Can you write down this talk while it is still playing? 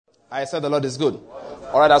I said the Lord is good.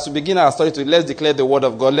 All right, as we begin our study, let's declare the word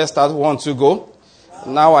of God. Let's start 1, 2, go.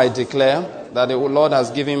 Now I declare that the Lord has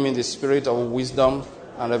given me the spirit of wisdom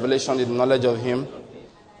and revelation in the knowledge of Him,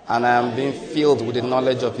 and I am being filled with the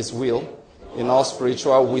knowledge of His will in all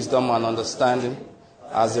spiritual wisdom and understanding.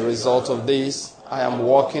 As a result of this, I am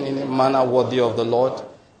walking in a manner worthy of the Lord.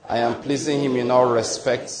 I am pleasing Him in all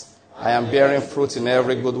respects. I am bearing fruit in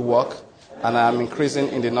every good work, and I am increasing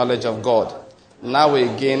in the knowledge of God. Now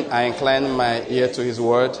again, I incline my ear to His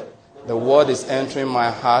word. The word is entering my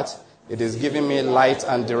heart. It is giving me light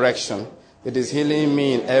and direction. It is healing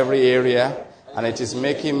me in every area, and it is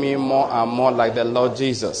making me more and more like the Lord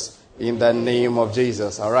Jesus. In the name of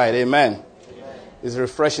Jesus. All right, amen. It's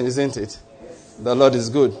refreshing, isn't it? The Lord is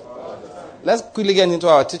good. Let's quickly get into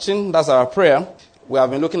our teaching. That's our prayer. We have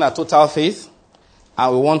been looking at total faith,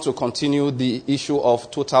 and we want to continue the issue of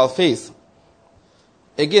total faith.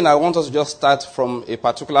 Again, I want us to just start from a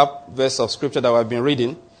particular verse of scripture that we've been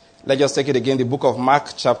reading. Let's just take it again, the book of Mark,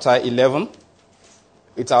 chapter 11.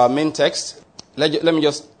 It's our main text. Let me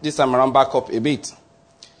just, this time around, back up a bit.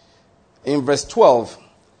 In verse 12,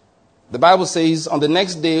 the Bible says, on the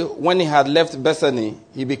next day, when he had left Bethany,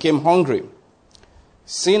 he became hungry.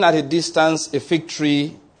 Seeing at a distance a fig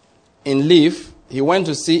tree in leaf, he went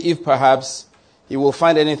to see if perhaps he will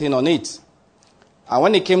find anything on it. And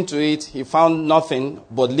when he came to it, he found nothing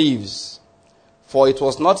but leaves, for it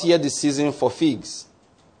was not yet the season for figs.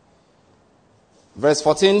 Verse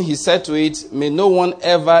 14, he said to it, may no one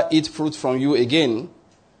ever eat fruit from you again.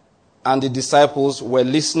 And the disciples were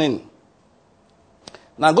listening.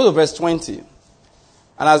 Now go to verse 20.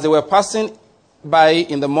 And as they were passing by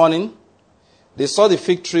in the morning, they saw the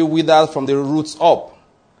fig tree withered from the roots up.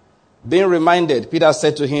 Being reminded, Peter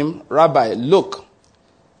said to him, Rabbi, look,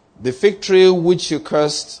 the fig tree which you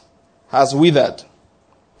cursed has withered.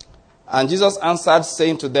 And Jesus answered,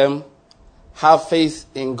 saying to them, have faith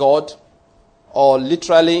in God. Or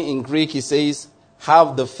literally in Greek, he says,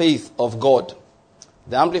 have the faith of God.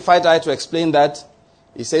 The Amplified tried to explain that.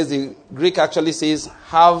 He says the Greek actually says,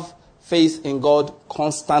 have faith in God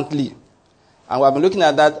constantly. And we have been looking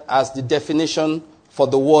at that as the definition for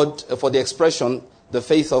the word, for the expression, the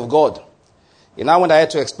faith of God. And now when I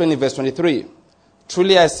had to explain in verse 23,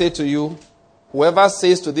 truly I say to you, whoever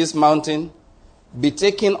says to this mountain, be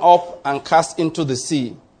taken up and cast into the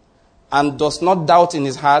sea, and does not doubt in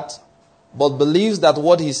his heart, but believes that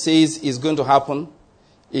what he says is going to happen,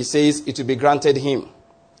 he says it will be granted him.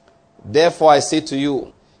 Therefore I say to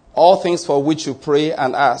you, all things for which you pray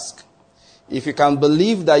and ask, if you can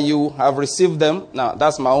believe that you have received them, now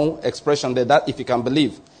that's my own expression there, that if you can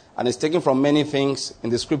believe, and it's taken from many things in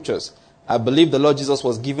the scriptures. I believe the Lord Jesus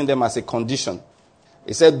was giving them as a condition.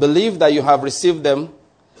 He said, believe that you have received them,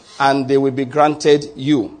 and they will be granted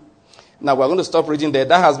you. Now, we're going to stop reading there.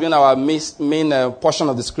 That has been our main portion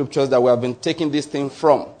of the scriptures that we have been taking this thing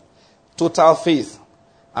from. Total faith.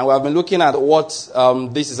 And we have been looking at what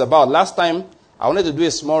this is about. Last time, I wanted to do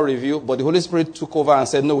a small review, but the Holy Spirit took over and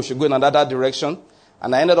said, no, we should go in another direction.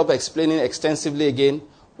 And I ended up explaining extensively again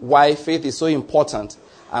why faith is so important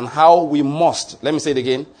and how we must, let me say it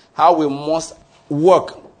again, how we must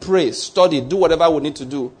work, pray, study, do whatever we need to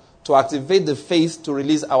do to activate the faith to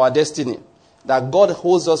release our destiny. That God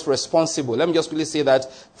holds us responsible. Let me just quickly say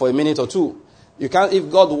that for a minute or two. You can't, if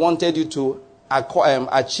God wanted you to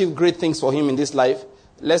achieve great things for Him in this life,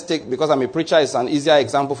 let's take, because I'm a preacher, it's an easier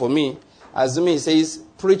example for me. Assuming He says,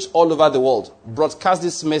 preach all over the world, broadcast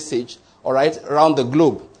this message, all right, around the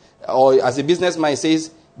globe. Or as a businessman, He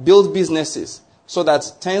says, build businesses so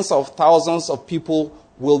that tens of thousands of people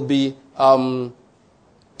will be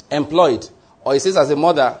employed. Or He says, as a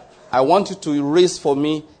mother, I want you to raise for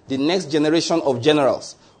me the next generation of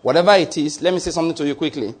generals. Whatever it is, let me say something to you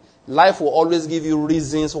quickly. Life will always give you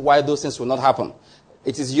reasons why those things will not happen.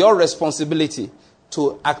 It is your responsibility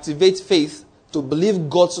to activate faith, to believe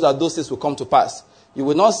God so that those things will come to pass. You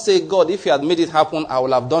will not say, God, if you had made it happen, I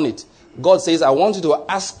will have done it. God says, I want you to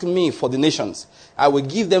ask me for the nations. I will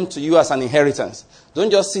give them to you as an inheritance.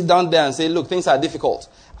 Don't just sit down there and say, look, things are difficult.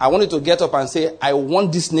 I want you to get up and say, I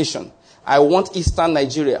want this nation. I want Eastern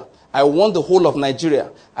Nigeria. I want the whole of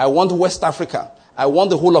Nigeria. I want West Africa. I want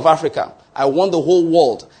the whole of Africa. I want the whole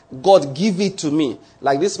world. God, give it to me.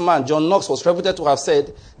 Like this man, John Knox, was reputed to have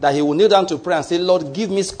said that he would kneel down to pray and say, Lord, give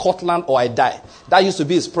me Scotland or I die. That used to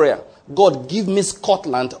be his prayer. God, give me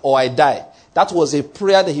Scotland or I die. That was a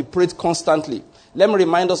prayer that he prayed constantly. Let me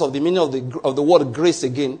remind us of the meaning of the word grace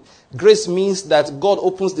again. Grace means that God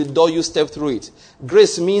opens the door, you step through it.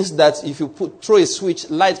 Grace means that if you throw a switch,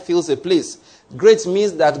 light fills a place. Grace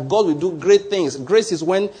means that God will do great things. Grace is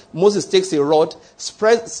when Moses takes a rod,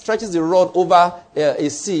 stretches the rod over a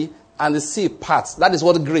sea, and the sea parts. That is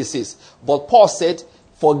what grace is. But Paul said,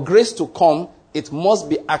 for grace to come, it must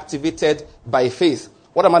be activated by faith.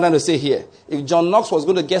 What am I trying to say here? If John Knox was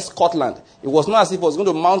going to get Scotland, it was not as if he was going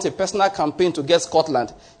to mount a personal campaign to get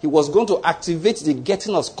Scotland. He was going to activate the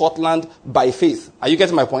getting of Scotland by faith. Are you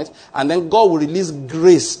getting my point? And then God will release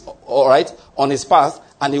grace, all right, on his path,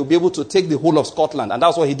 and he will be able to take the whole of Scotland. And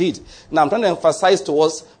that's what he did. Now, I'm trying to emphasize to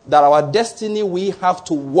us that our destiny, we have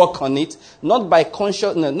to work on it, not by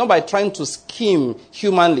not by trying to scheme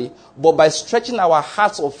humanly, but by stretching our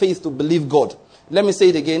hearts of faith to believe God. Let me say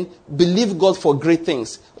it again. Believe God for great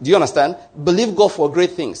things. Do you understand? Believe God for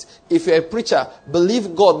great things. If you're a preacher,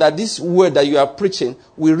 believe God that this word that you are preaching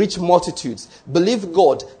will reach multitudes. Believe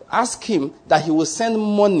God. Ask him that he will send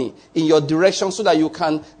money in your direction so that you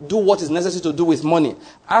can do what is necessary to do with money.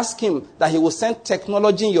 Ask him that he will send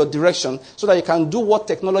technology in your direction so that you can do what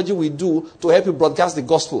technology will do to help you broadcast the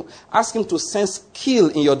gospel. Ask him to send skill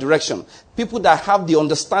in your direction. People that have the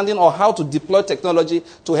understanding or how to deploy technology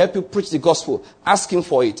to help you preach the gospel. Ask him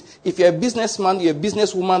for it. If you're a businessman, you're a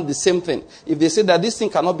businesswoman, the same thing. If they say that this thing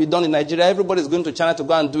cannot be done in Nigeria, everybody is going to China to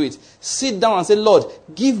go and do it. Sit down and say, Lord,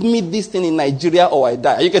 give me this thing in Nigeria or I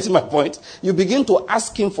die. Are you getting my point? You begin to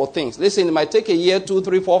ask him for things. Listen, it might take a year, 2,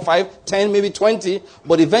 3, 4, 5, 10, maybe 20.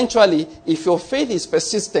 But eventually, if your faith is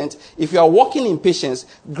persistent, if you are walking in patience,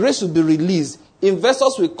 grace will be released.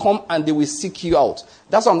 Investors will come and they will seek you out.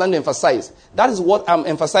 That's what I'm trying to emphasize. That is what I'm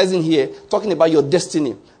emphasizing here, talking about your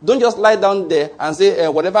destiny. Don't just lie down there and say,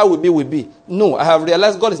 whatever will be, will be. No, I have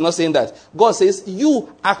realized God is not saying that. God says,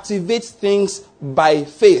 you activate things by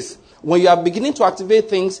faith. When you are beginning to activate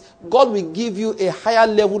things, God will give you a higher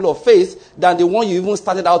level of faith than the one you even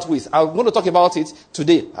started out with. I'm going to talk about it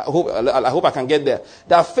today. I hope I can get there.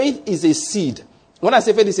 That faith is a seed. When I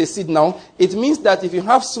say faith is a seed now, it means that if you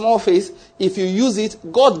have small faith, if you use it,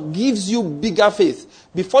 God gives you bigger faith.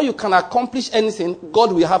 Before you can accomplish anything,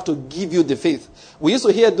 God will have to give you the faith. We used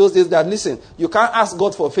to hear those days that, listen, you can't ask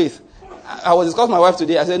God for faith. I was discussing with my wife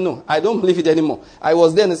today. I said, no, I don't believe it anymore. I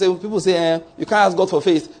was there and people say, you can't ask God for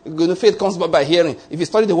faith. Faith comes by hearing. If you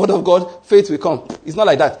study the word of God, faith will come. It's not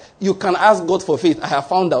like that. You can ask God for faith. I have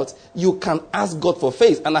found out you can ask God for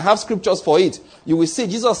faith. And I have scriptures for it. You will see,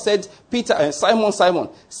 Jesus said, Simon,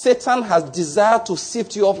 Satan has desired to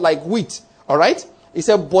sift you off like wheat. All right? He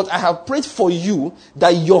said, but I have prayed for you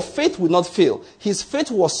that your faith will not fail. His faith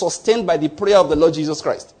was sustained by the prayer of the Lord Jesus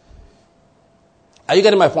Christ. Are you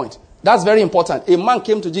getting my point? That's very important. A man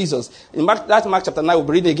came to Jesus. In Mark chapter 9, we'll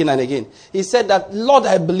read it again and again. He said that, Lord,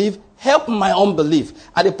 I believe, help my unbelief.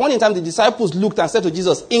 At the point in time, the disciples looked and said to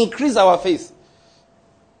Jesus, increase our faith.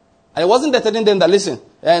 And it wasn't that telling them that, listen,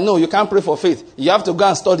 no, you can't pray for faith. You have to go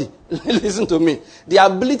and study. Listen to me. The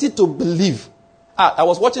ability to believe. I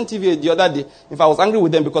was watching TV the other day. If I was angry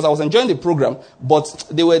with them because I was enjoying the program, but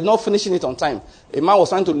they were not finishing it on time. A man was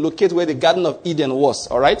trying to locate where the Garden of Eden was,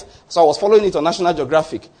 all right? So I was following it on National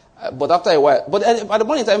Geographic. But after a while, but at the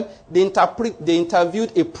point in time, they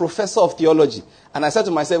interviewed a professor of theology. And I said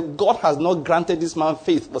to myself, God has not granted this man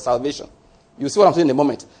faith for salvation. You see what I'm saying in a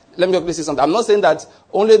moment. Let me quickly say something. I'm not saying that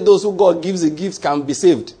only those who God gives the gifts can be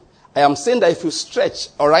saved. I am saying that if you stretch,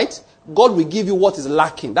 all right, God will give you what is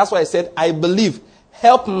lacking. That's why I said, I believe.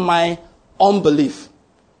 Help my unbelief.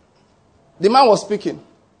 The man was speaking.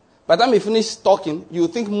 By the time he finished talking, you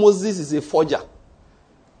think Moses is a forger.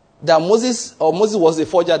 That Moses was a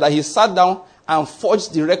forger, that he sat down and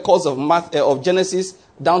forged the records of Genesis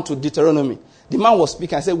down to Deuteronomy. The man was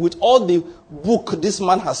speaking. I said, with all the book this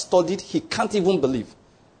man has studied, he can't even believe.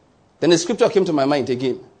 Then the scripture came to my mind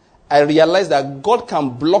again. I realized that God can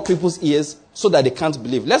block people's ears so that they can't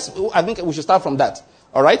believe. I think we should start from that.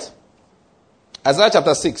 All right? Isaiah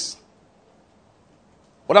chapter 6.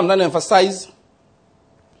 What I'm trying to emphasize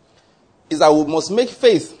is that we must make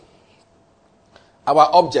faith our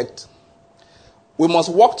object. We must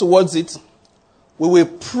walk towards it. We will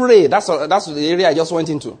pray. That's the area I just went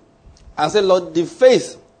into. And say, Lord, the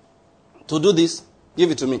faith to do this,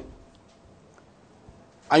 give it to me.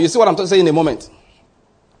 And you see what I'm saying in a moment.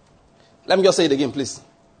 Let me just say it again, please.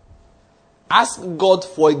 Ask God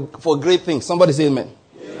for great things. Somebody say amen.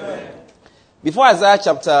 Amen. Before Isaiah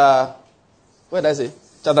chapter, where did I say?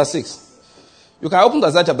 Chapter 6. You can open to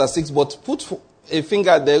Isaiah chapter 6, but put a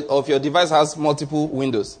finger there of your device has multiple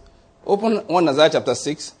windows. Open one Isaiah chapter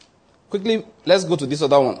 6. Quickly, let's go to this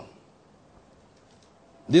other one.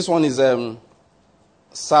 This one is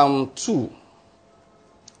Psalm 2.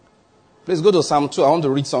 Please go to Psalm 2. I want to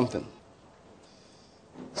read something.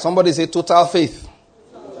 Somebody say total faith.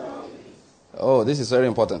 Oh, this is very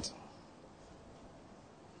important.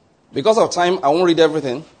 Because of time, I won't read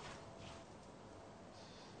everything.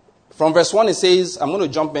 From verse 1 it says, I'm going to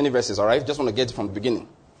jump many verses, all right? Just want to get it from the beginning.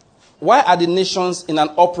 Why are the nations in an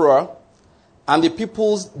uproar and the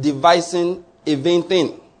peoples devising a vain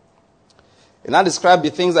thing? And I describe the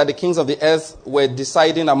things that the kings of the earth were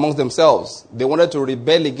deciding amongst themselves. They wanted to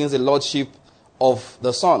rebel against the lordship of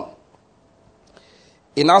the Son.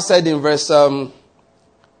 It now said in verse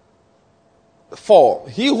 4,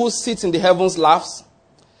 he who sits in the heavens laughs,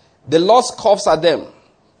 the Lord scoffs at them.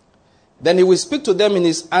 Then he will speak to them in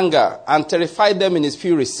his anger and terrify them in his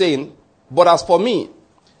fury, saying, but as for me,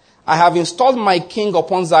 I have installed my king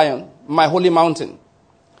upon Zion, my holy mountain.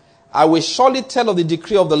 I will surely tell of the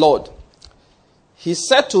decree of the Lord. He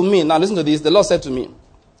said to me, now listen to this, the Lord said to me,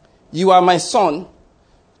 you are my son,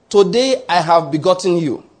 today I have begotten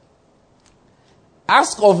you.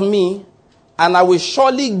 Ask of me, and I will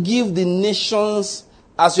surely give the nations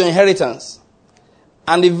as your inheritance,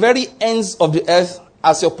 and the very ends of the earth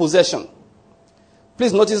as your possession.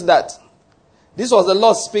 Please notice that. This was the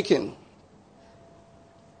Lord speaking.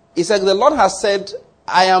 He said, the Lord has said,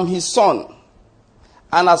 I am his son.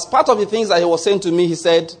 And as part of the things that he was saying to me, he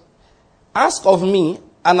said, ask of me,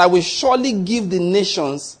 and I will surely give the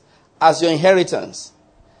nations as your inheritance,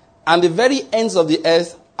 and the very ends of the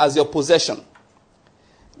earth as your possession.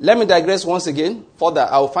 Let me digress once again. Further,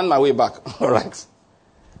 I will find my way back. All right.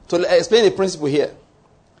 To explain the principle here.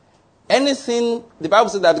 Anything, the Bible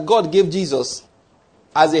says that God gave Jesus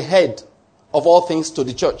as a head of all things to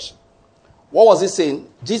the church. What was he saying?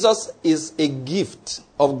 Jesus is a gift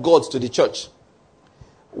of God to the church.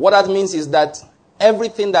 What that means is that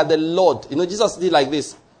everything that the Lord, Jesus did like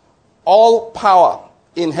this. All power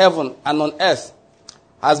in heaven and on earth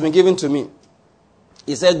has been given to me.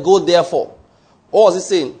 He said, go therefore. What was he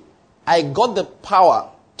saying? I got the power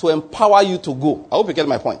to empower you to go. I hope you get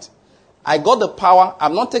my point. I got the power.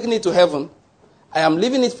 I'm not taking it to heaven. I am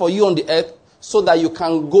leaving it for you on the earth so that you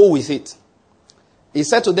can go with it. He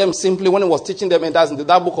said to them simply when he was teaching them, and that's in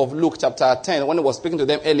that book of Luke chapter 10, when he was speaking to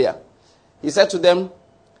them earlier. He said to them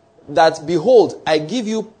that, behold, I give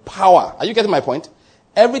you power. Are you getting my point?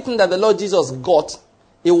 Everything that the Lord Jesus got,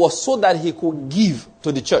 it was so that he could give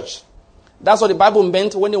to the church. That's what the Bible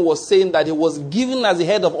meant when it was saying that he was given as the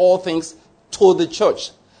head of all things to the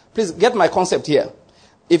church. Please get my concept here.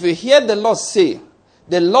 If you hear the Lord say,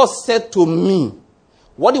 the Lord said to me,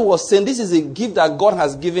 what he was saying, this is a gift that God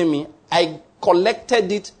has given me. I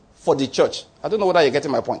collected it for the church. I don't know whether you're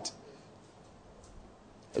getting my point.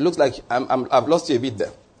 It looks like I've lost you a bit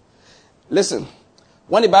there. Listen,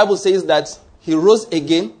 when the Bible says that he rose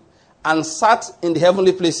again and sat in the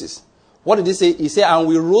heavenly places, what did he say? He said, and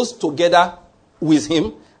we rose together with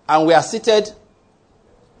him, and we are seated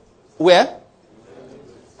where?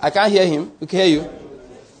 I can't hear him. We can hear you.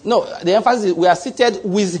 No, the emphasis is we are seated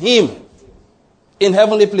with him in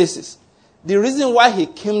heavenly places. The reason why he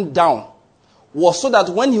came down was so that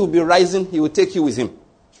when he will be rising, he will take you with him.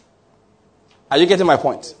 Are you getting my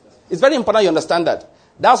point? It's very important you understand that.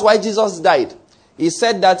 That's why Jesus died. He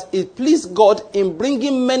said that it pleased God in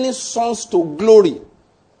bringing many sons to glory,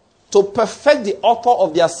 to perfect the author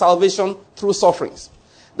of their salvation through sufferings.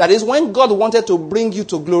 That is, when God wanted to bring you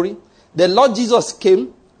to glory, the Lord Jesus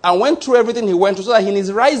came and went through everything he went through so that in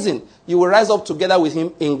his rising, you will rise up together with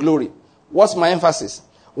him in glory. What's my emphasis?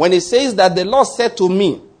 When he says that the Lord said to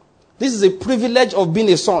me, this is a privilege of being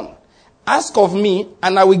a son. Ask of me,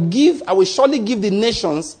 and I will surely give the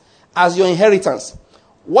nations as your inheritance.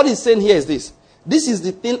 What he's saying here is this. This is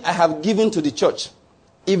the thing I have given to the church.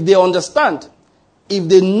 If they understand, if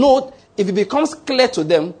they know, if it becomes clear to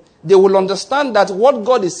them, they will understand that what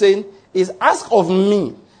God is saying is ask of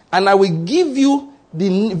me, and I will give you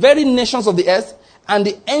the very nations of the earth and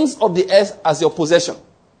the ends of the earth as your possession.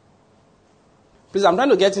 Please, I'm trying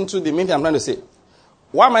to get into the main thing I'm trying to say.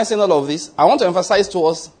 Why am I saying all of this? I want to emphasize to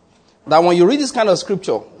us that when you read this kind of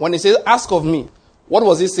scripture, when it says, ask of me, what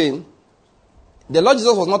was he saying? The Lord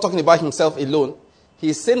Jesus was not talking about himself alone.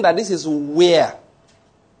 He's saying that this is where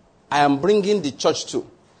I am bringing the church to.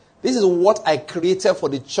 This is what I created for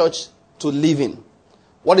the church to live in.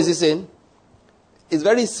 What is he saying? It's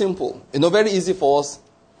very simple. Very easy for us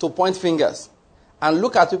to point fingers and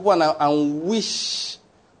look at people and wish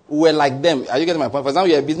we were like them. Are you getting my point? For example,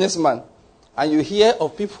 you're a businessman and you hear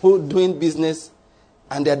of people doing business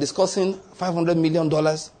and they're discussing $500 million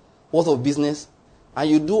worth of business, and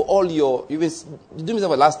you do all you do business for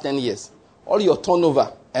the last 10 years. All your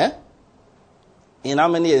turnover, in how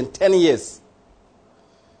many years? In 10 years.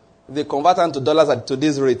 If they convert into dollars at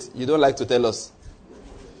today's rate, you don't like to tell us.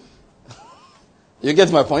 You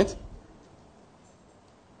get my point?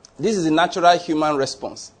 This is a natural human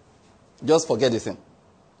response. Just forget the thing.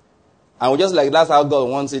 And we just like, that's how God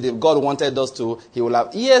wants it. If God wanted us to, He will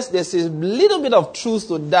have. Yes, there's a little bit of truth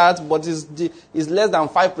to that, but it's less than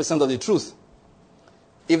 5% of the truth.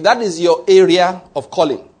 If that is your area of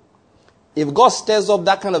calling, if God stirs up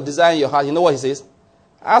that kind of desire in your heart, you know what He says?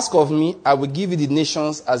 Ask of me, I will give you the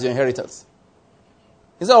nations as your inheritance.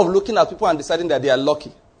 Instead of looking at people and deciding that they are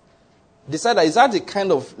lucky, decide that, is that the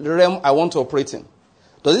kind of realm I want to operate in?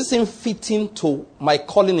 Does it seem fitting to my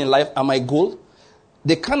calling in life and my goal?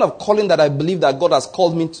 The kind of calling that I believe that God has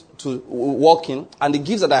called me to walk in, and the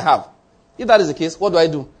gifts that I have. If that is the case, what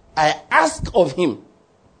do? I ask of Him.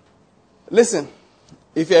 Listen,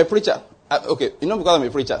 if you're a preacher, okay, because I'm a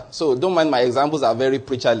preacher, so don't mind my examples are very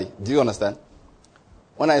preacherly. Do you understand?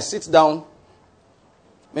 When I sit down,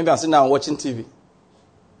 maybe I'm sitting down watching TV.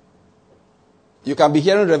 You can be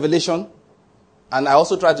hearing revelation, and I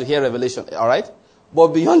also try to hear revelation, all right? But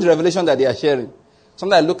beyond the revelation that they are sharing,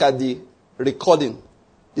 sometimes I look at the recording,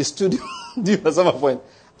 the studio. Do you understand my point?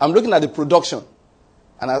 I'm looking at the production,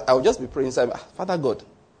 and I will just be praying inside, Father God,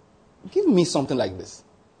 give me something like this.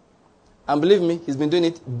 And believe me, He's been doing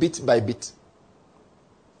it bit by bit.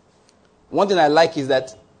 One thing I like is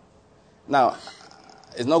that, now,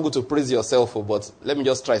 it's not good to praise yourself, but let me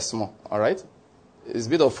just try small, all right? It's a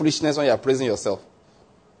bit of foolishness when you are praising yourself.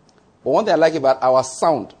 But one thing I like about our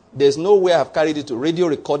sound, there's no way I've carried it to radio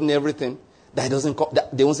recording everything that doesn't come,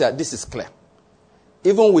 that they won't say that this is clear.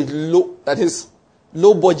 Even with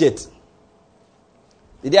low budget.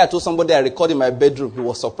 The day I told somebody I recorded in my bedroom, he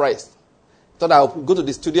was surprised. Thought I would go to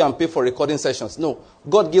the studio and pay for recording sessions. No,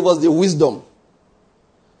 God gave us the wisdom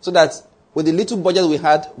so that with the little budget we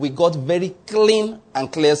had, we got very clean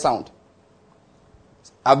and clear sound.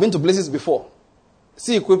 I've been to places before.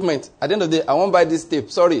 See equipment. At the end of the day, I won't buy this tape.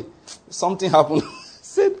 Sorry. Something happened. I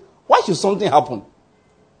said, why should something happen?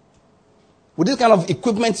 With this kind of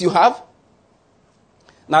equipment you have?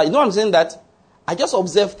 Now, you know what I'm saying? That I just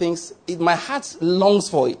observe things. My heart longs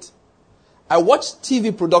for it. I watch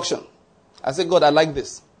TV production. I say, God, I like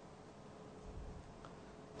this.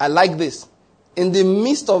 I like this. In the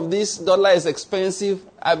midst of this, dollar is expensive.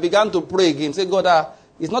 I began to pray again. Say, God,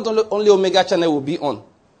 it's not only Omega channel will be on.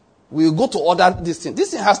 We'll go to order this thing.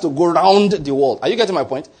 This thing has to go around the world. Are you getting my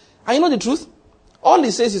point? And you know the truth? All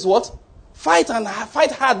He says is what? Fight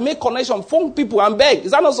hard, make connection, phone people and beg.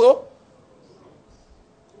 Is that not so?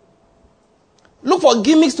 Look for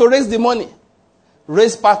gimmicks to raise the money.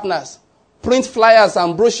 Raise partners. Print flyers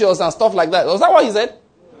and brochures and stuff like that. Was that what He said?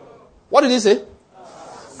 What did He say?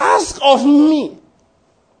 Ask of me.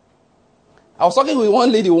 I was talking with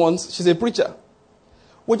one lady once. She's a preacher.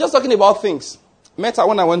 We're just talking about things. Met her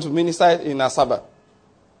when I went to minister in Asaba.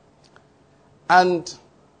 And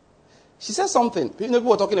she said something. People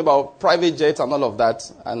were talking about private jets and all of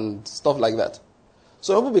that and stuff like that.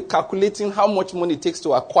 So people will be calculating how much money it takes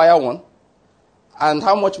to acquire one and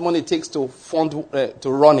how much money it takes to fund, to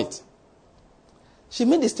run it. She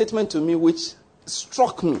made a statement to me which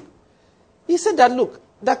struck me. He said that, look,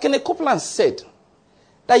 that Kenneth Copeland said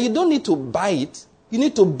that you don't need to buy it, you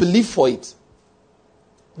need to believe for it.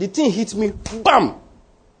 The thing hit me, bam!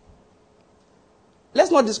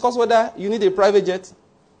 Let's not discuss whether you need a private jet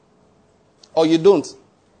or you don't.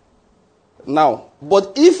 Now,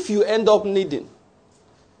 but if you end up needing,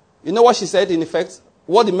 you know what she said in effect?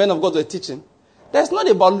 What the men of God were teaching? That's not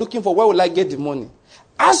about looking for where will I get the money.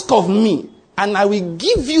 Ask of me, and I will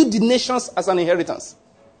give you the nations as an inheritance.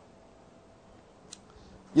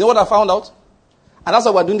 You know what I found out? And that's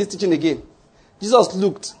why we're doing this teaching again. Jesus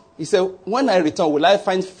looked. He said, when I return, will I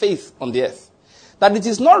find faith on the earth? That it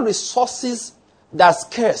is not resources that's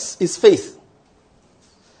scarce, it's faith.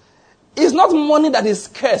 It's not money that is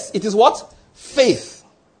scarce. It is what? Faith.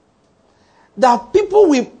 That people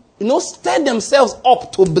will, stir themselves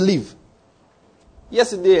up to believe.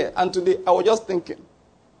 Yesterday and today, I was just thinking.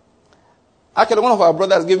 Actually, one of our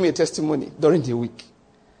brothers gave me a testimony during the week.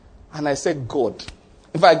 And I said, God.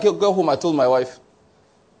 If I go home, I told my wife,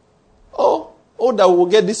 that we will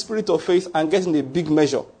get this spirit of faith and get in a big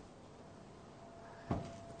measure.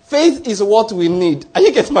 Faith is what we need. Are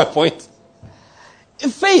you getting my point?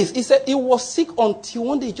 Faith, he said, he was sick until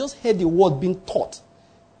one day he just heard the word being taught.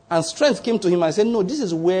 And strength came to him and said, no, this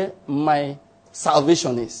is where my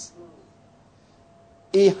salvation is.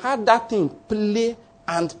 He had that thing play.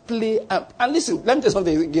 And listen, let me tell you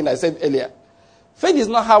something again I said earlier. Faith is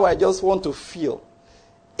not how I just want to feel.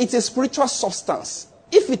 It's a spiritual substance.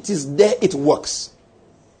 If it is there, it works.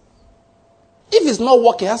 If it's not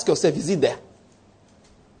working, ask yourself, is it there?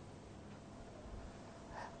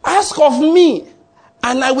 Ask of me,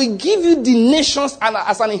 and I will give you the nations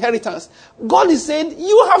as an inheritance. God is saying,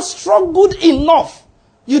 you have struggled enough.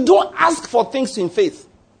 You don't ask for things in faith.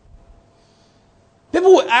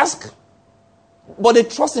 People will ask, but they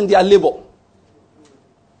trust in their labor.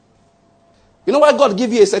 You know why God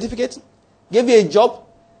gave you a certificate? Gave you a job?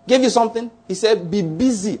 Gave you something? He said, be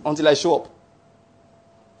busy until I show up.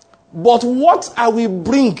 But what I will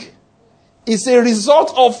bring is a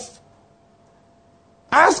result of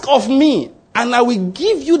ask of me, and I will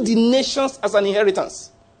give you the nations as an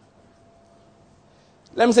inheritance.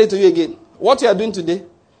 Let me say it to you again. What you are doing today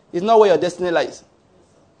is not where your destiny lies.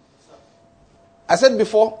 I said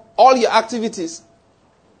before, all your activities,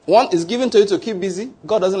 one is given to you to keep busy.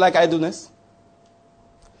 God doesn't like idleness.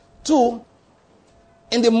 Two,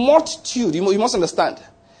 in the multitude, you must understand,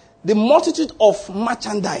 the multitude of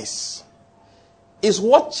merchandise is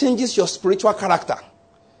what changes your spiritual character.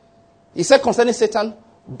 He said concerning Satan,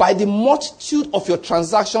 by the multitude of your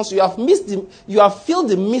transactions, you have filled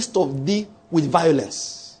the midst of thee with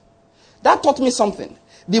violence. That taught me something.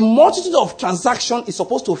 The multitude of transactions is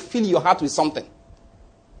supposed to fill your heart with something.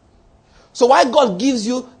 So why God gives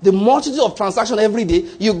you the multitude of transactions every day,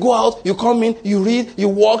 you go out, you come in, you read, you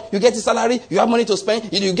work, you get a salary, you have money to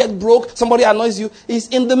spend, you get broke, somebody annoys you. Is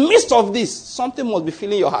in the midst of this, something must be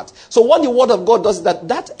filling your heart. So what the word of God does is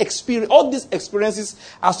that experience, all these experiences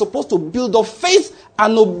are supposed to build up faith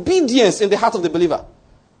and obedience in the heart of the believer.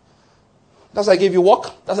 That's why I gave you work.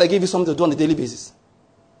 That's why I gave you something to do on a daily basis.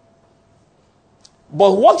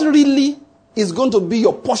 But what really is going to be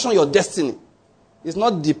your portion, your destiny, is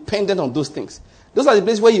not dependent on those things. Those are the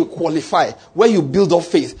places where you qualify, where you build up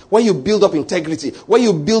faith, where you build up integrity, where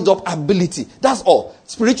you build up ability. That's all.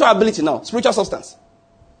 Spiritual ability now. Spiritual substance.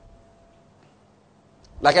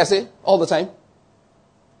 Like I say all the time,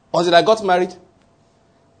 until I got married,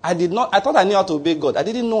 I thought I knew how to obey God. I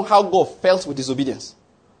didn't know how God felt with disobedience.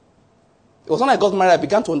 It was when I got married, I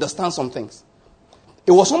began to understand some things.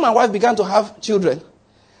 It was when my wife began to have children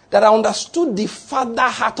that I understood the father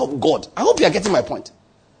heart of God. I hope you are getting my point.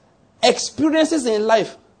 Experiences in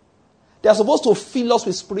life, they are supposed to fill us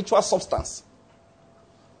with spiritual substance.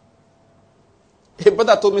 A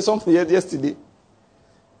brother told me something yesterday.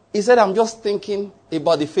 He said, I'm just thinking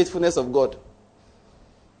about the faithfulness of God.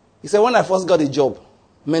 He said, when I first got a job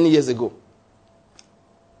many years ago,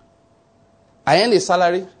 I earned a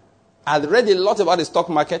salary. I had read a lot about the stock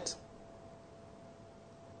market.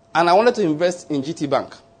 And I wanted to invest in GT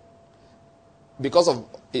Bank because of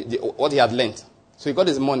what he had learned. So he got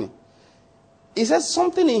his money. He said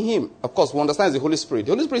something in him. Of course, we understand it's the Holy Spirit.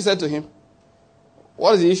 The Holy Spirit said to him,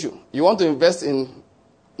 what is the issue? You want to invest in...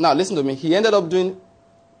 Now, listen to me. He ended up doing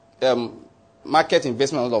market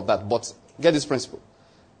investment and all of that. But get this principle.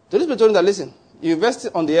 The Holy Spirit told him that, listen, you invest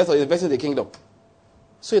on the earth or you invest in the kingdom.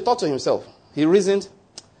 So he thought to himself. He reasoned,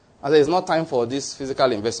 and there is not time for this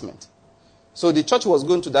physical investment. So the church was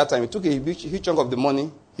going to that time. He took a huge chunk of the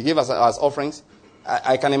money. He gave us as offerings.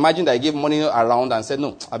 I can imagine that he gave money around and said,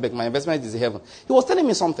 no, I beg, my investment is in heaven. He was telling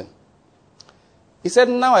me something. He said,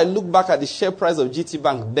 now I look back at the share price of GT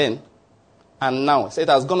Bank then and now. He said it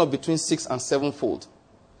has gone up between 6 and 7-fold.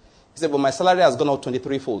 He said, but my salary has gone up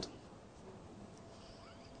 23-fold.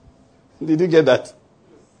 Did you get that?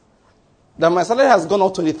 That my salary has gone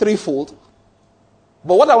up 23-fold.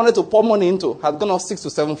 But what I wanted to pour money into had gone up 6 to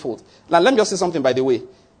 7-fold. Now, let me just say something, by the way.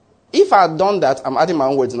 If I had done that, I'm adding my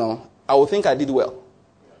own words now, I would think I did well.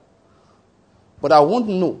 But I won't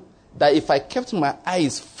know that if I kept my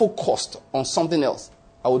eyes focused on something else,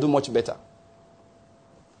 I would do much better.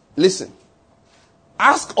 Listen.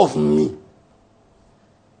 Ask of me,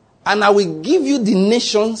 and I will give you the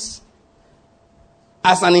nations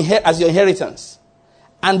as your inheritance,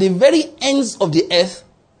 and the very ends of the earth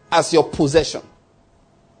as your possession.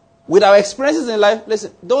 With our experiences in life,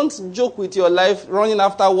 listen, don't joke with your life running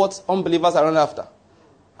after what unbelievers are running after.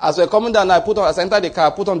 As we're coming down, as I entered the car,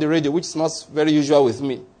 I put on the radio, which is not very usual with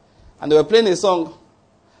me. And they were playing a song.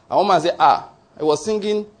 A woman said, I was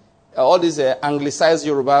singing all this anglicized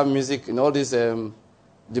Yoruba music, all this, the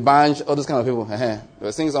band, all those kind of people. They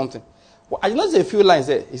were singing something. Well, I noticed a few lines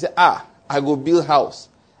there. He said, I go build house.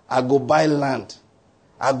 I go buy land.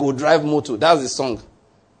 I go drive motor. That's the song.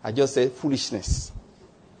 I just said, foolishness.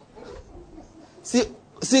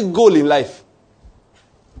 See goal in life.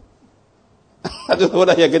 I don't know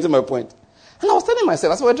whether you're getting my point. And I was telling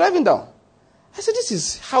myself, as we were driving down, I said, this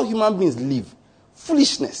is how human beings live.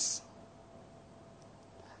 Foolishness.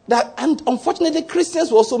 And unfortunately,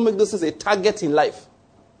 Christians will also make this as a target in life.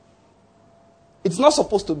 It's not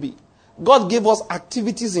supposed to be. God gave us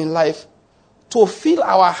activities in life to fill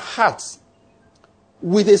our hearts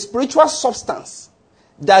with a spiritual substance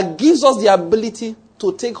that gives us the ability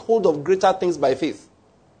to take hold of greater things by faith.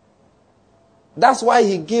 That's why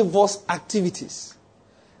he gave us activities.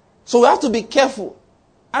 So we have to be careful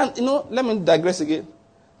And, let me digress again.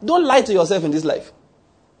 Don't lie to yourself in this life.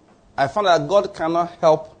 I found that God cannot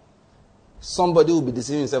help somebody who will be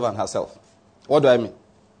deceiving himself and herself. What do I mean?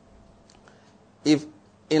 If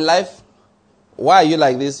in life, why are you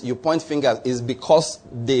like this? You point fingers. It's because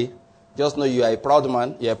they just know you are a proud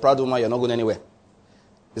man, you're a proud woman, you're not going anywhere.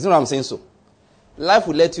 Isn't what I'm saying so? Life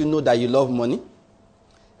will let you know that you love money.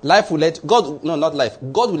 God will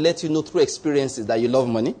let you know through experiences that you love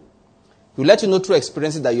money. He will let you know through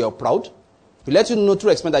experiences that you are proud. He will let you know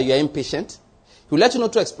through experiences that you are impatient. He will let you know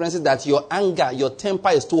through experiences that your anger, your temper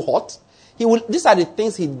is too hot. These are the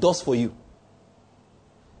things he does for you.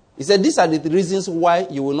 He said these are the reasons why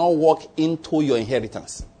you will not walk into your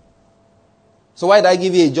inheritance. So why did I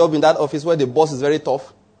give you a job in that office where the boss is very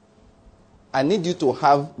tough? I need you to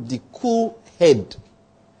have the cool head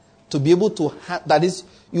to be able to, that is,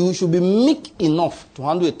 you should be meek enough to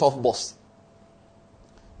handle a tough boss.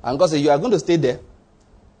 And God said, you are going to stay there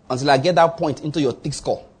until I get that point into your thick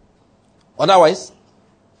skull. Otherwise,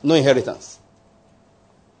 no inheritance.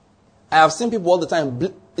 I have seen people all the time,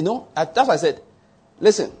 that's why I said,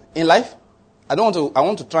 listen, in life, I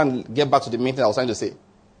want to try and get back to the main thing I was trying to say.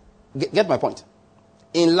 Get my point.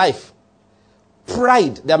 In life,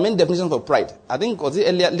 pride, there are many definitions for pride. I think was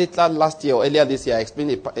it later last year or earlier this year, I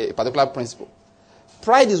explained a particular principle.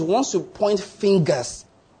 Pride is once you point fingers,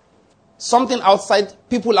 something outside,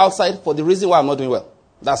 people outside, for the reason why I'm not doing well.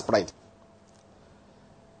 That's pride.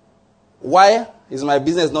 Why is my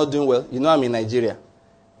business not doing well? I'm in Nigeria.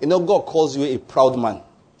 God calls you a proud man.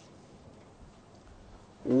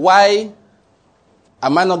 Why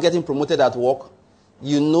am I not getting promoted at work?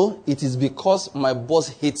 It is because my boss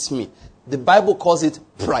hates me. The Bible calls it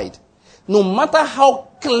pride. No matter how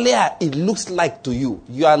clear it looks like to you,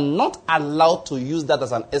 you are not allowed to use that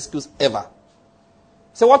as an excuse ever.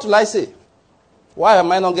 So what will I say? Why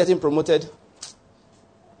am I not getting promoted?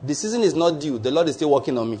 The season is not due. The Lord is still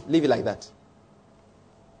working on me. Leave it like that.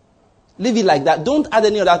 Leave it like that. Don't add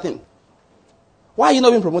any other thing. Why are you not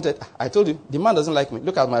being promoted? I told you, the man doesn't like me.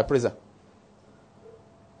 Look at my appraiser.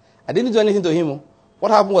 I didn't do anything to him.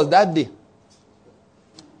 What happened was that day.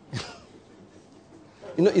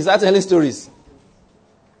 Is that telling stories?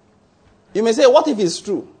 You may say, what if it's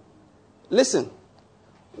true? Listen,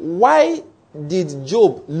 why did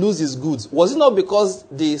Job lose his goods? Was it not because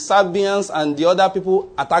the Sabians and the other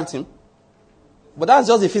people attacked him? But that's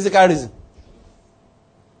just the physical reason.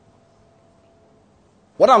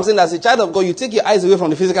 What I'm saying, as a child of God, you take your eyes away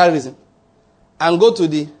from the physical reason and go to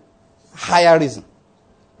the higher reason,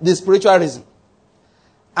 the spiritual reason.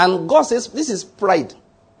 And God says, this is pride.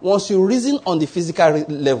 Once you reason on the physical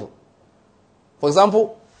level. For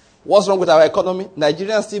example, what's wrong with our economy?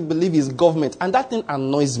 Nigerians still believe it's government. And that thing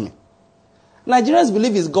annoys me. Nigerians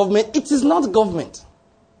believe it's government. It is not government.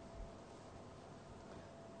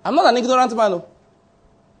 I'm not an ignorant man. No.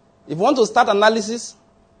 If you want to start analysis,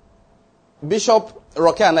 Bishop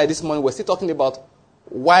Roque and I this morning were still talking about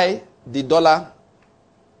why the dollar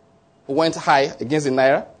went high against the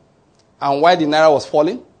naira and why the naira was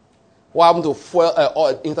falling. What happened to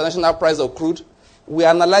fuel, international price of crude? We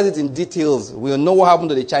analyze it in details. We know what happened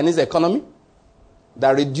to the Chinese economy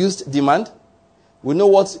that reduced demand. We know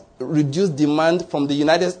what reduced demand from the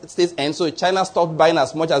United States, and so China stopped buying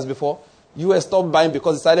as much as before. U.S. stopped buying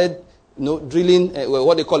because they started, drilling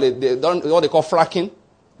what they call what they call fracking.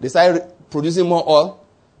 They started producing more oil.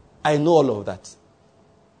 I know all of that,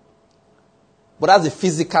 but that's the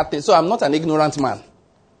physical thing. So I'm not an ignorant man.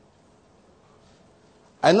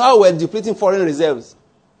 I know how we're depleting foreign reserves.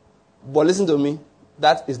 But listen to me,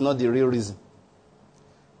 that is not the real reason.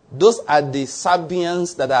 Those are the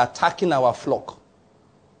Sabians that are attacking our flock.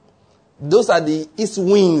 Those are the east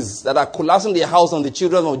winds that are collapsing the house on the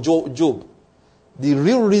children of Job. The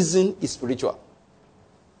real reason is spiritual.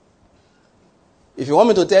 If you want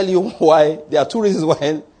me to tell you why, there are two reasons why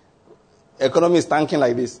the economy is tanking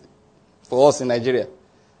like this for us in Nigeria.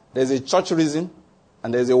 There's a church reason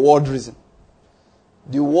and there's a world reason.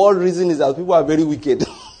 The world reason is that people are very wicked.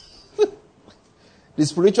 The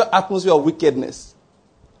spiritual atmosphere of wickedness.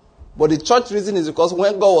 But the church reason is because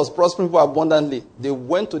when God was prospering people abundantly, they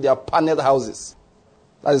went to their paneled houses.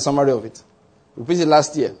 That's the summary of it. We preached it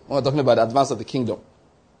last year when we were talking about the advance of the kingdom.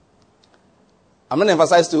 I'm going to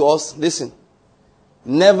emphasize to us, listen,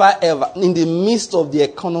 never ever, in the midst of the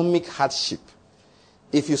economic hardship,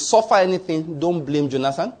 if you suffer anything, don't blame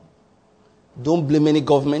Jonathan. Don't blame any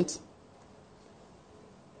government.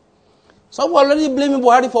 Some people already blaming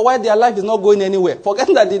Buhari for why their life is not going anywhere.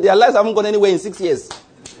 Forgetting that their lives haven't gone anywhere in 6 years.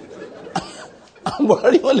 And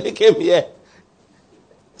Buhari only came here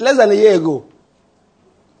less than a year ago.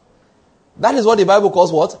 That is what the Bible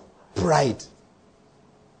calls what? Pride.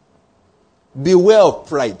 Beware of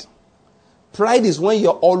pride. Pride is when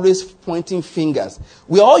you're always pointing fingers.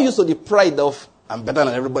 We're all used to the pride of, I'm better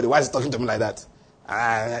than everybody. Why is he talking to me like that?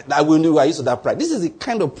 That we are used to that pride. This is the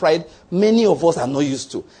kind of pride many of us are not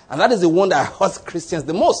used to. And that is the one that hurts Christians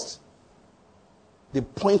the most. The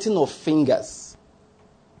pointing of fingers.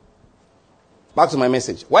 Back to my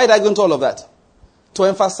message. Why did I go into all of that? To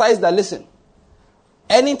emphasize that, listen,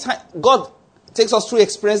 anytime God takes us through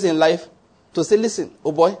experience in life to say, listen,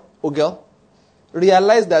 oh boy, oh girl,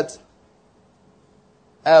 realize that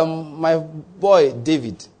my boy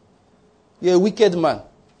David, you're a wicked man.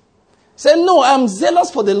 Say, no, I'm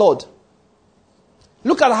zealous for the Lord.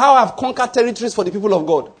 Look at how I've conquered territories for the people of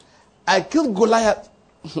God. I killed Goliath.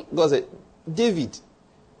 God said, David,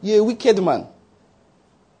 you're a wicked man.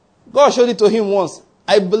 God showed it to him once.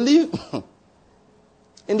 I believe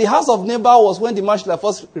in the house of Nabal was when the man should have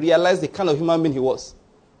first realized the kind of human being he was.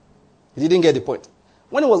 He didn't get the point.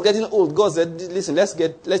 When he was getting old, God said, listen, let's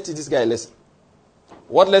teach this guy a lesson.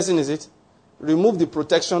 What lesson is it? Remove the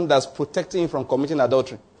protection that's protecting him from committing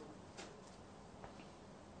adultery.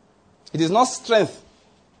 It is not strength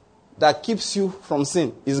that keeps you from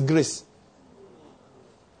sin. It's grace.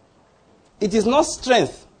 It is not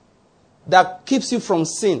strength that keeps you from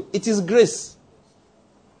sin. It is grace.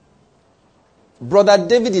 Brother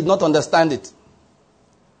David did not understand it.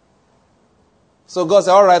 So God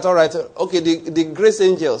said, all right. Okay, the grace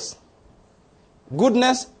angels.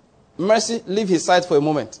 Goodness, mercy, leave his side for a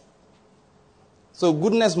moment. So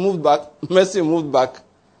goodness moved back, mercy moved back.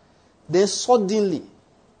 Then suddenly,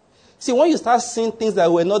 see, when you start seeing things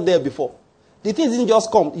that were not there before, the things didn't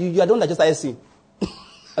just come. You are the one that just started seeing.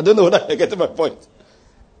 I don't know whether you're getting my point.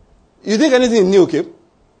 You think anything new, okay?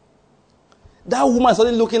 That woman is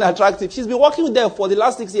suddenly looking attractive. She's been working with them for the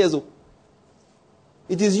last 6 years.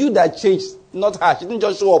 It is you that changed, not her. She didn't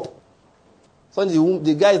just show up. So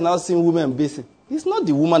the guy is now seeing women bathing. It's not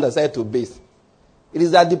the woman that decided to bathe. It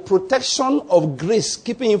is that the protection of grace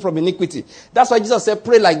keeping him from iniquity. That's why Jesus said,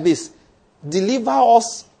 pray like this. Deliver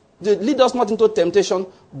us, lead us not into temptation,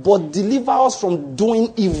 but deliver us from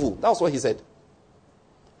doing evil. That's what he said.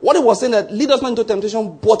 What he was saying that lead us not into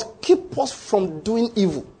temptation, but keep us from doing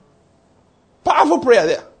evil. Powerful prayer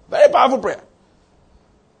there. Very powerful prayer.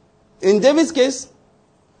 In David's case,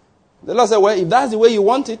 the Lord said, well, if that's the way you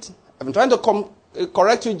want it, I've been trying to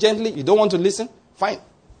correct you gently. You don't want to listen? Fine.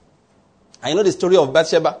 I know the story of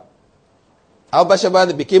Bathsheba. How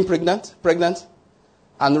Bathsheba became pregnant,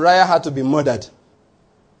 and Uriah had to be murdered.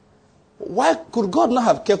 Why could God not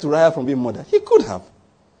have kept Uriah from being murdered? He could have.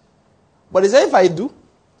 But he said, if I do,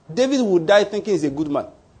 David would die thinking he's a good man.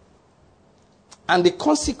 And the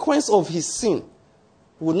consequence of his sin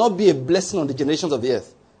would not be a blessing on the generations of the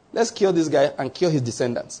earth. Let's kill this guy and kill his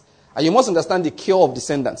descendants. And you must understand the cure of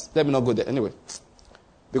descendants. Let me not go there anyway.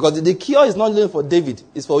 Because the cure is not only for David,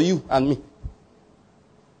 it's for you and me.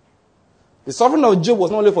 The suffering of Job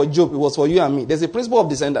was not only for Job, it was for you and me. There's a principle of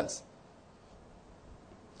descendants.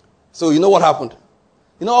 So you know what happened?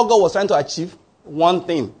 You know what God was trying to achieve? One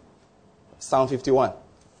thing. Psalm 51.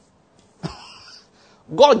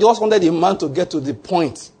 God just wanted a man to get to the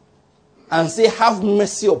point and say, have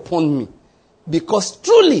mercy upon me, because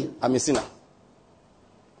truly I'm a sinner.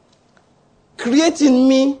 Create in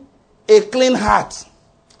me a clean heart.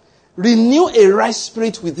 Renew a right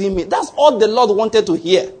spirit within me. That's all the Lord wanted to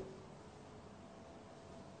hear.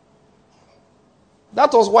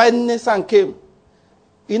 That was why Nathan came.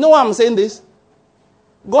 You know why I'm saying this?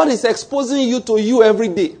 God is exposing you to you every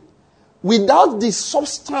day. Without the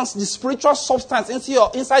substance, the spiritual substance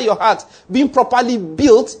inside your heart being properly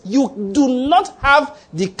built, you do not have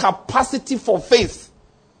the capacity for faith.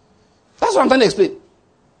 That's what I'm trying to explain.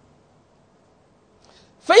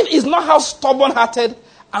 Faith is not how stubborn-hearted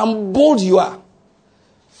and bold you are.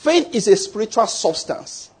 Faith is a spiritual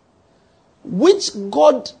substance which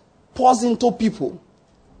God pours into people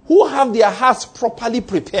who have their hearts properly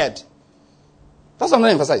prepared. That's what I'm trying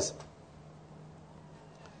to emphasize.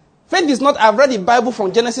 Faith is not, I've read the Bible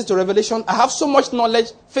from Genesis to Revelation, I have so much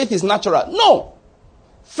knowledge, faith is natural. No.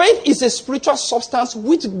 Faith is a spiritual substance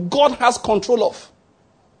which God has control of.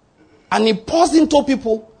 And He pours into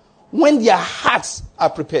people when their hearts are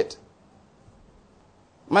prepared.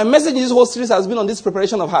 My message in this whole series has been on this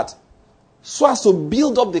preparation of heart, so as to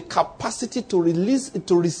build up the capacity to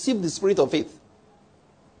receive the spirit of faith.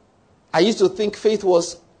 I used to think faith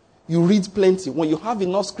was, you read plenty. When you have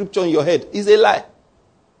enough scripture in your head, it's a lie.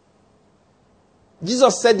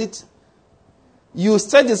 Jesus said it. You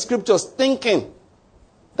said the scriptures thinking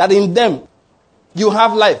that in them you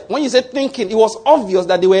have life. When you said thinking, it was obvious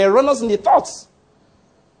that they were runners in the thoughts.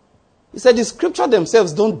 He said the scripture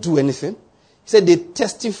themselves don't do anything. He said, they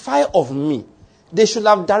testify of me. They should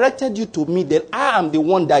have directed you to me that I am the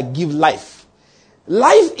one that give life.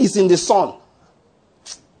 Life is in the Son.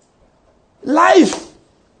 Life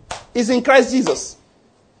is in Christ Jesus.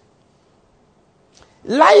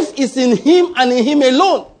 Life is in him and in him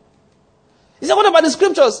alone. He said, what about the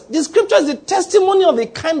scriptures? The scripture is the testimony of the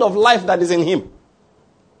kind of life that is in him.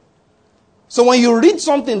 So when you read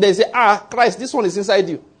something, they say, Christ, this one is inside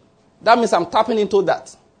you. That means I'm tapping into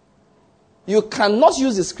that. You cannot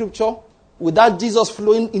use the scripture without Jesus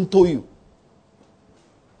flowing into you.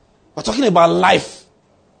 We're talking about life.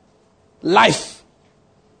 Life.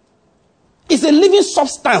 It's a living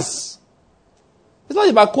substance. It's not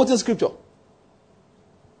about quoting scripture.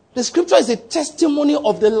 The scripture is a testimony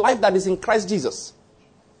of the life that is in Christ Jesus.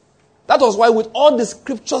 That was why with all the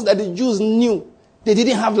scriptures that the Jews knew, they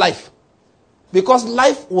didn't have life. Because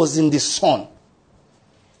life was in the Son.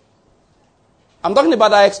 I'm talking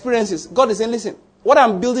about our experiences. God is saying, listen, what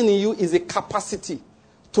I'm building in you is a capacity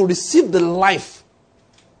to receive the life,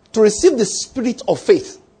 to receive the spirit of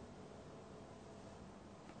faith.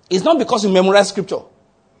 It's not because you memorize scripture.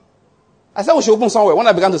 I said we should open somewhere when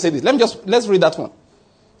I began to say this. Let's read that one.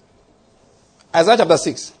 Isaiah chapter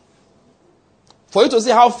 6. For you to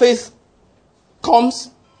see how faith comes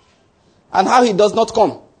and how he does not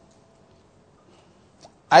come.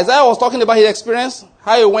 Isaiah was talking about his experience,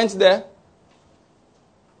 how he went there,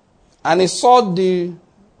 and he saw the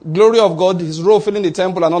glory of God, his robe filling the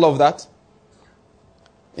temple and all of that.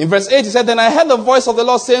 In verse 8, he said, then I heard the voice of the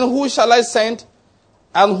Lord saying, who shall I send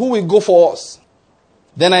and who will go for us?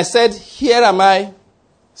 Then I said, here am I,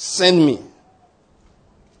 send me.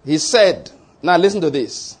 He said, now listen to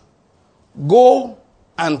this. Go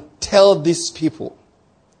and tell these people.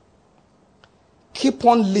 Keep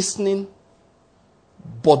on listening,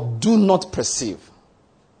 but do not perceive.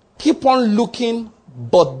 Keep on looking,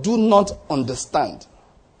 but do not understand.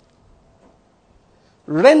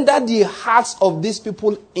 Render the hearts of these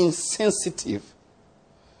people insensitive,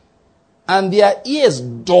 and their ears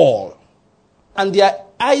dull, and their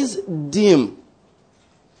eyes dim.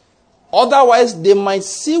 Otherwise, they might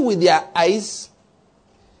see with their eyes,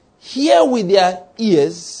 hear with their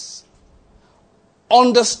ears,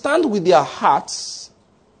 understand with their hearts,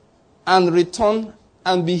 and return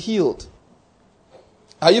and be healed.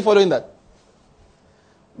 Are you following that?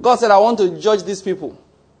 God said, I want to judge these people.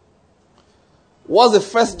 What's the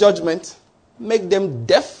first judgment? Make them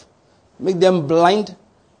deaf, make them blind,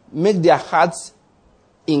 make their hearts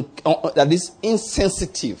that is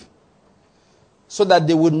insensitive, so that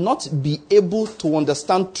they will not be able to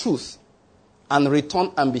understand truth and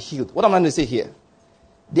return and be healed. What am I going to say here?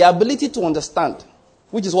 The ability to understand,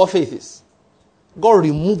 which is what faith is. God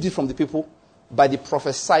removed it from the people by the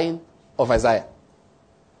prophesying of Isaiah.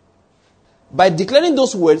 By declaring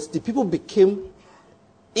those words, the people became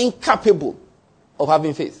incapable of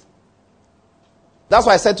having faith. That's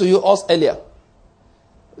why I said to you all earlier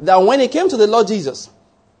that when it came to the Lord Jesus,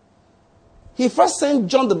 he first sent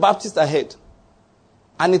John the Baptist ahead.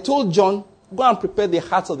 And he told John, go and prepare the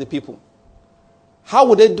hearts of the people. How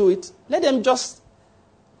would they do it? Let them just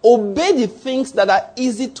obey the things that are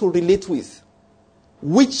easy to relate with.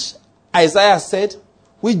 Which Isaiah said,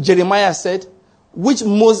 which Jeremiah said, which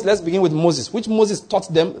Moses, let's begin with Moses, which Moses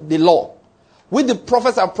taught them the law, which the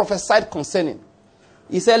prophets have prophesied concerning.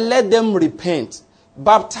 He said, let them repent.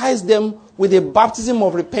 Baptize them with a baptism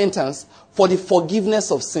of repentance for the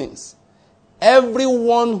forgiveness of sins.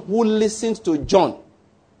 Everyone who listened to John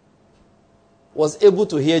was able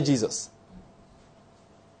to hear Jesus.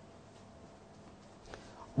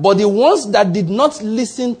 But the ones that did not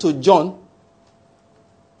listen to John,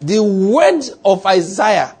 the word of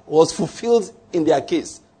Isaiah was fulfilled in their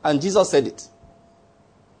case. And Jesus said it.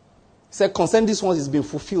 He said, concerning this one is being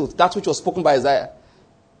fulfilled. That which was spoken by Isaiah.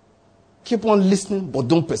 Keep on listening, but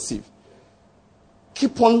don't perceive.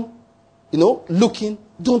 Keep on, looking,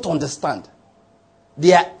 don't understand.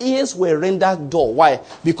 Their ears were rendered dull. Why?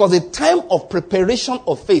 Because the time of preparation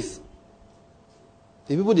of faith,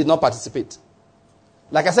 the people did not participate.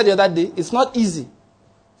 Like I said the other day, it's not easy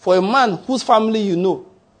for a man whose family you know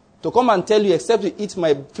to come and tell you, except you eat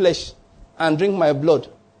my flesh and drink my blood.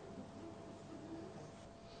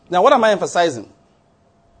 Now, what am I emphasizing?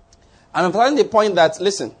 I'm emphasizing the point that,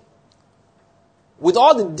 listen, with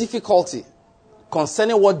all the difficulty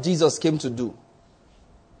concerning what Jesus came to do,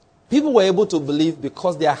 people were able to believe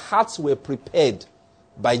because their hearts were prepared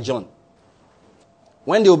by John.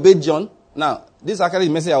 When they obeyed John, now, this is actually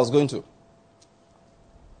the message I was going to.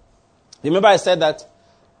 Remember I said that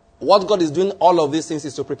what God is doing all of these things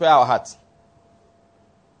is to prepare our hearts.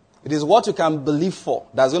 It is what you can believe for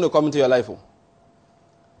that's going to come into your life.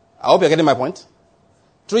 I hope you're getting my point.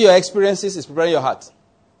 Through your experiences, it's preparing your heart.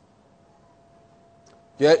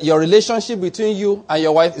 Your relationship between you and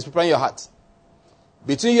your wife is preparing your heart.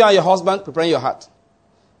 Between you and your husband, preparing your heart.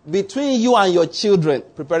 Between you and your children,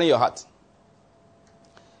 preparing your heart.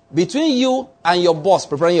 Between you and your boss,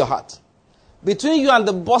 preparing your heart. Between you and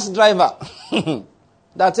the bus driver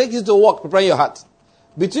that takes you to work, preparing your heart.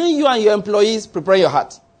 Between you and your employees, preparing your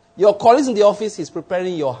heart. Your colleagues in the office, he's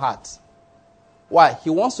preparing your heart. Why? He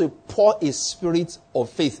wants to pour a spirit of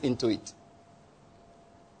faith into it.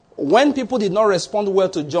 When people did not respond well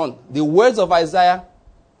to John, the words of Isaiah,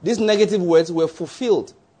 these negative words were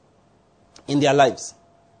fulfilled in their lives.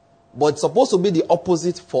 But it's supposed to be the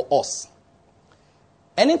opposite for us.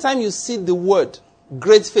 Anytime you see the word,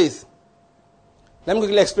 great faith, let me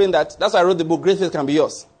quickly explain that. That's why I wrote the book, Great Faith Can Be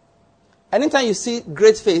Yours. Anytime you see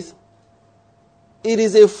great faith, it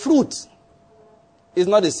is a fruit. It's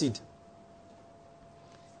not a seed.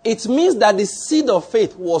 It means that the seed of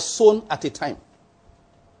faith was sown at a time.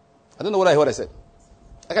 I don't know what I said.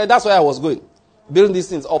 Okay, that's where I was going. Building these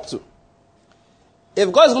things up to.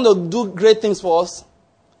 If God is going to do great things for us,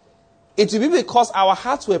 it will be because our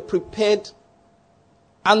hearts were prepared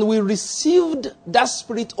and we received that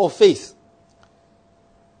spirit of faith.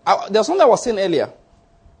 There was something I was saying earlier.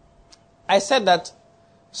 I said that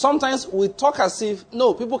sometimes we talk as if,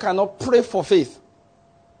 no, people cannot pray for faith.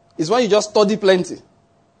 It's when you just study plenty.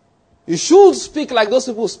 You should speak like those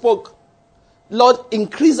people spoke. Lord,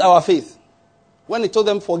 increase our faith. When he told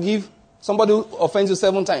them, forgive somebody who offends you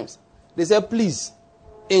 7 times, they said, please,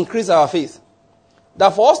 increase our faith.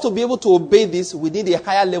 That for us to be able to obey this, we need a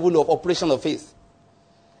higher level of operation of faith.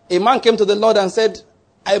 A man came to the Lord and said,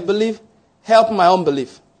 I believe, help my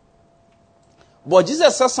unbelief. But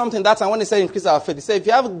Jesus said something that time when he said increase our faith. He said,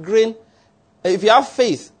 if you have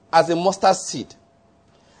faith as a mustard seed.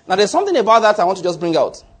 Now there's something about that I want to just bring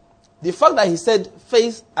out. The fact that he said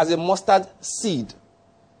faith as a mustard seed.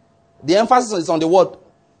 The emphasis is on the word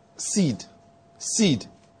seed. Seed.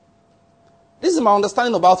 This is my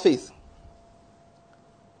understanding about faith.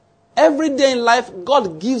 Every day in life,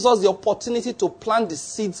 God gives us the opportunity to plant the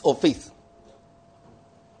seeds of faith.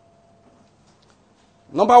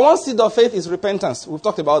 Number 1 seed of faith is repentance. We've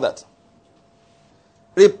talked about that.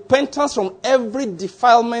 Repentance from every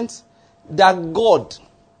defilement that God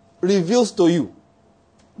reveals to you.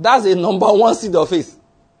 That's a number 1 seed of faith.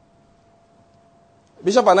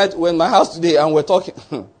 Bishop and I were in my house today and we're talking.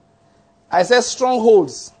 I said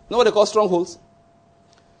strongholds. You know what they call strongholds?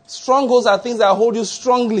 Strongholds are things that hold you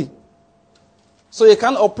strongly. So you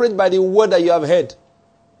can't operate by the word that you have heard.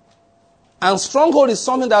 And stronghold is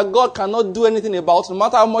something that God cannot do anything about, no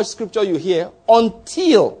matter how much scripture you hear,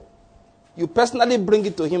 until you personally bring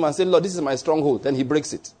it to him and say, Lord, this is my stronghold. Then he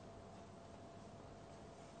breaks it.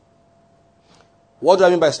 What do I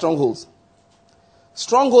mean by strongholds?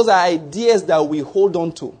 Strongholds are ideas that we hold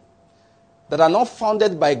on to that are not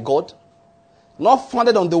founded by God, not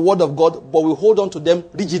founded on the word of God, but we hold on to them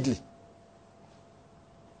rigidly.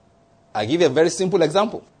 I give you a very simple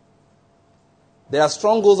example. There are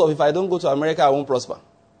strongholds of if I don't go to America, I won't prosper.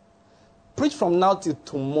 Preach from now till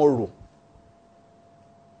tomorrow.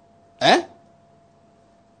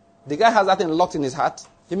 The guy has that thing locked in his heart.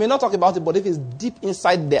 He may not talk about it, but if it's deep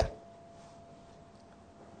inside there,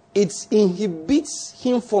 it inhibits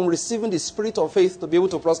him from receiving the spirit of faith to be able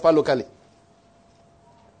to prosper locally.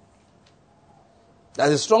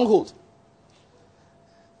 That's a stronghold.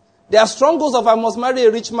 There are strongholds of I must marry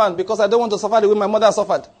a rich man because I don't want to suffer the way my mother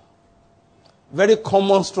suffered. Very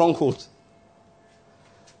common stronghold.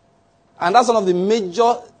 And that's one of the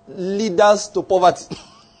major leaders to poverty.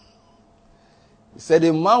 He said,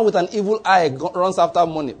 a man with an evil eye runs after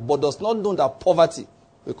money, but does not know that poverty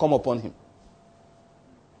will come upon him.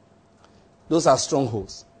 Those are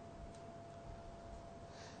strongholds.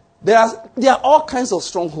 There are all kinds of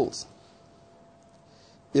strongholds.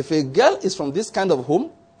 If a girl is from this kind of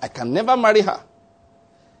home, I can never marry her.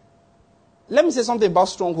 Let me say something about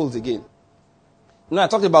strongholds again. You know, I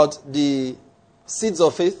talked about the seeds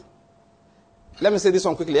of faith. Let me say this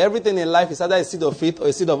one quickly. Everything in life is either a seed of faith or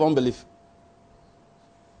a seed of unbelief.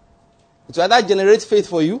 It will either generate faith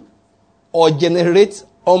for you or generate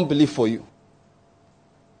unbelief for you.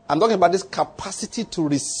 I'm talking about this capacity to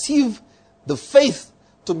receive the faith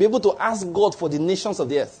to be able to ask God for the nations of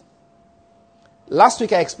the earth. Last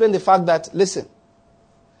week I explained the fact that, listen,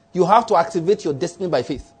 you have to activate your destiny by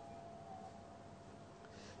faith.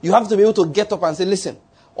 You have to be able to get up and say, listen,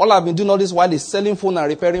 all I've been doing all this while is selling phones and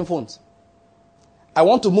repairing phones. I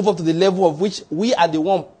want to move up to the level of which we are the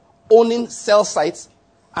one owning cell sites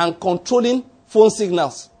and controlling phone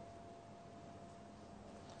signals.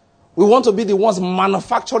 We want to be the ones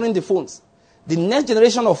manufacturing the phones. The next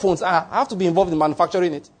generation of phones, I have to be involved in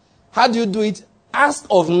manufacturing it. How do you do it? Ask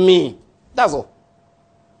of me. That's all.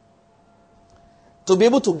 To be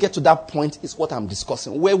able to get to that point is what I'm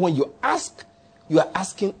discussing. Where when you ask, you are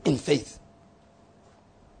asking in faith.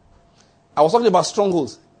 I was talking about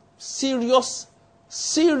strongholds. Serious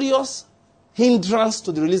hindrance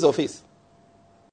to the release of faith.